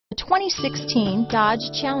2016 Dodge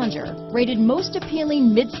Challenger. Rated most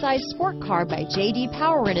appealing midsize sport car by J.D.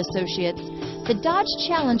 Power and Associates, the Dodge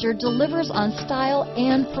Challenger delivers on style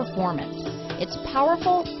and performance. It's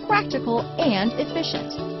powerful, practical, and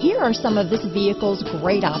efficient. Here are some of this vehicle's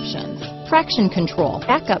great options: traction control,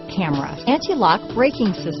 backup camera, anti-lock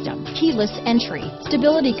braking system, keyless entry,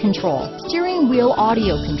 stability control, steering wheel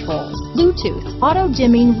audio controls, Bluetooth,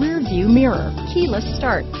 auto-dimming rear view mirror, keyless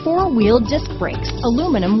start, four-wheel disc brakes,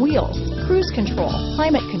 aluminum wheels, cruise control,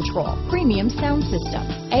 climate control, premium sound system,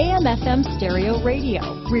 AM/FM stereo radio,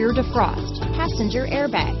 rear defrost, passenger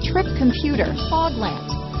airbag, trip computer, fog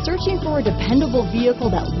lamps. Searching for a dependable vehicle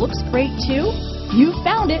that looks great too? You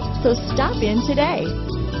found it, so stop in today.